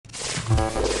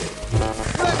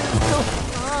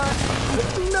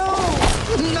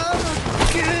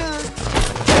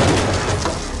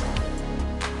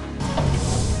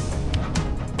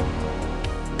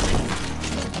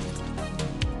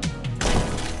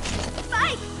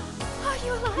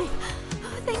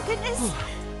Thank goodness.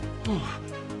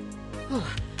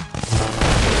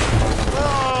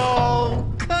 Oh,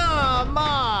 come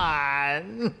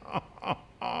on!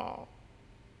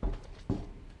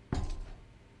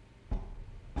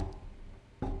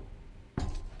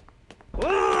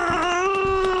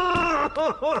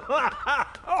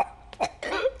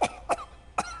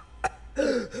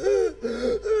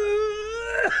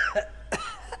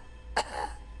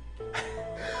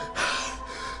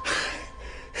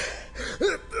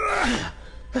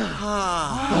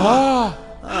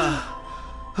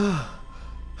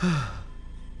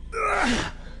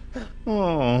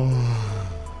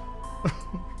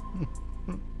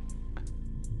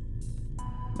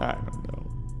 I don't know.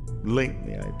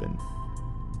 Lately, I've been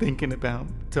thinking about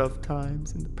tough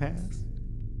times in the past.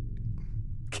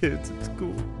 Kids at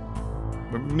school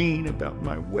were mean about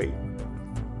my weight.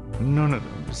 None of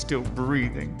them are still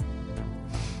breathing.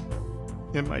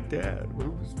 And my dad, who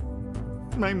was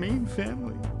my main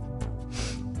family,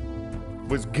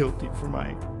 was guilty for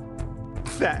my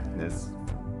fatness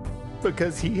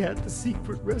because he had the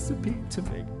secret recipe to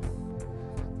make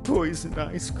poisoned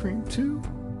ice cream too.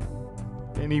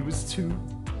 And he was too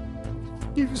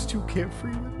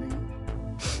carefree with me.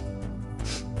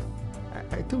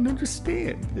 I don't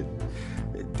understand.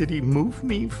 Did he move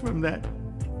me from that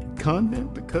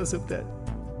convent because of that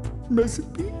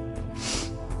recipe?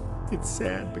 It's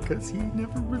sad because he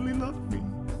never really loved me.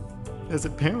 As a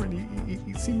parent,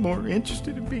 he seemed more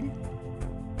interested in being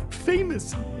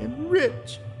famous and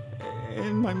rich.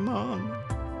 And my mom,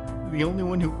 the only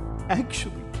one who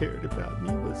actually cared about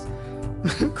me, was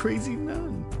a crazy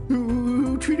nun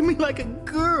who treated me like a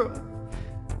girl.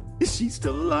 Is she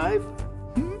still alive?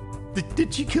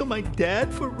 Did she kill my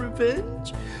dad for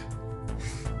revenge?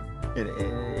 And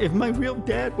if my real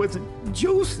dad wasn't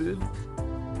Joseph,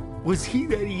 was he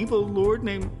that evil lord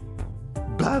named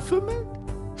Baphomet?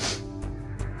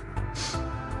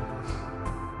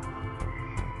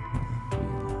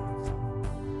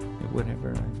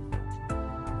 Whatever I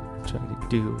try to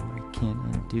do, I can't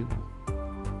undo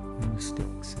the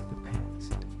mistakes of the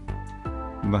past.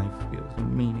 Life feels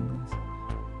meaningless.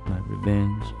 My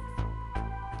revenge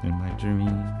and my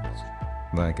dreams,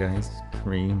 like ice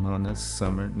cream on a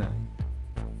summer night,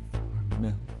 are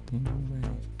melting away.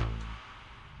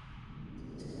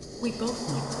 We both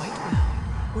know quite well,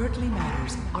 worldly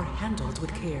matters are handled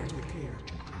with care.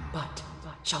 But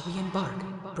shall we embark,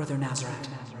 Brother Nazareth,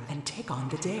 and take on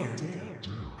the dare?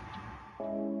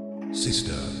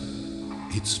 Sister,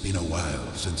 it's been a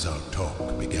while since our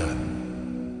talk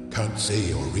began. Can't say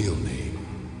your real name.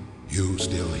 You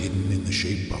still hidden in the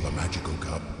shape of a magical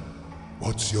cup.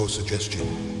 What's your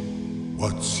suggestion?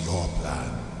 What's your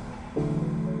plan?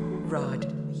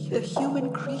 Rod, the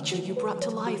human creature you brought to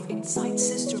life inside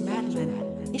Sister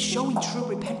Madeline is showing true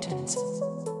repentance.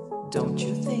 Don't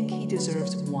you think he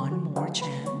deserves one more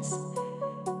chance?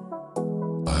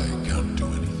 I can't do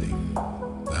anything.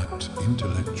 That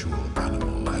intellectual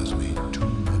animal has made too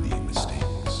many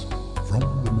mistakes.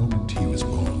 From the moment he was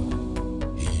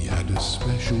born, he had a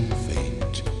special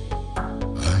fate.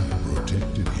 I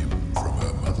protected him from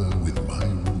her mother with my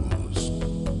rules,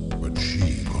 but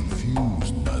she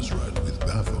confused Nazareth with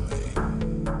Baphomet.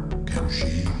 Can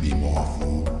she be more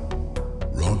fool?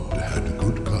 Rod had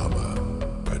good karma,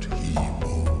 but he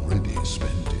already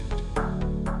spent it.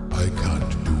 I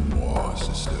can't do more,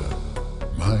 sister.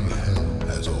 My hell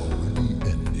has already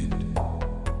ended.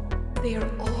 They are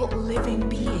all living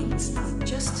beings,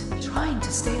 just trying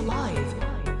to stay alive.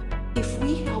 If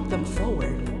we help them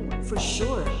forward, for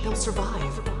sure they'll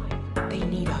survive. They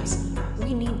need us.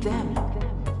 We need them.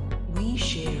 We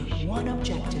share one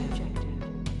objective.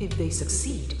 If they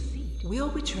succeed,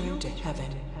 we'll return to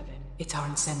heaven. It's our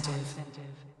incentive.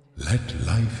 Let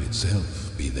life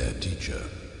itself be their teacher.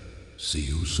 See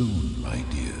you soon, my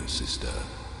dear sister.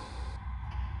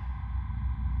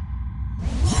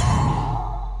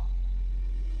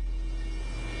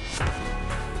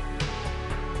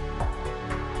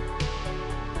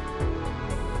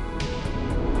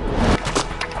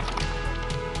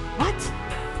 What?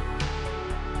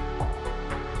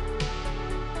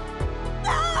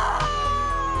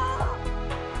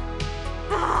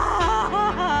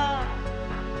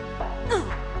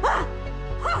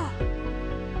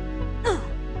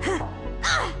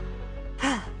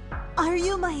 Are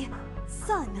you my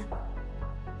son?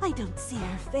 I don't see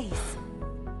your face.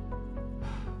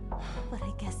 But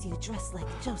I guess you dress like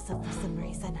Joseph for some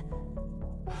reason.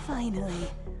 Finally,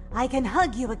 I can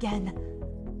hug you again.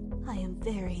 I am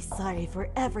very sorry for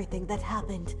everything that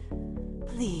happened.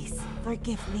 Please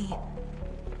forgive me.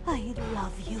 I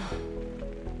love you.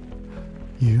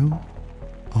 You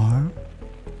are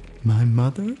My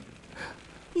mother?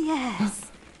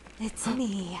 Yes, it's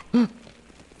me.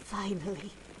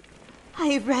 Finally,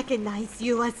 I recognize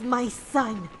you as my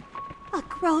son, a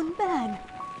grown man.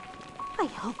 I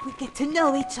hope we get to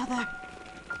know each other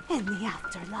in the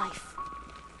afterlife.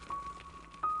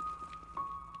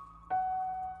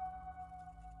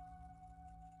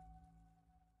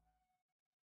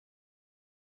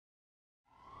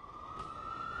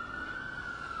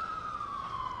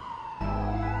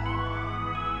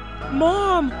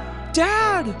 Mom!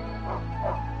 Dad!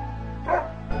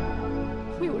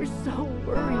 We were so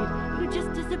worried. You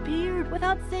just disappeared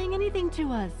without saying anything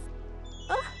to us.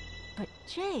 But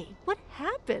Jay, what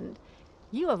happened?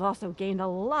 You have also gained a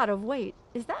lot of weight.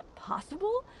 Is that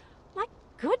possible? My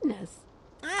goodness.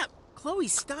 Ah, Chloe,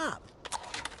 stop.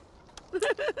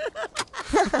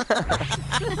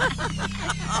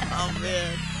 Oh,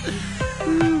 man.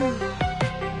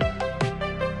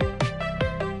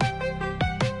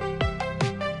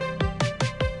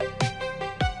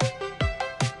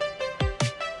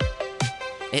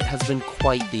 It has been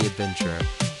quite the adventure.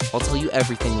 I'll tell you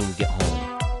everything when we get home.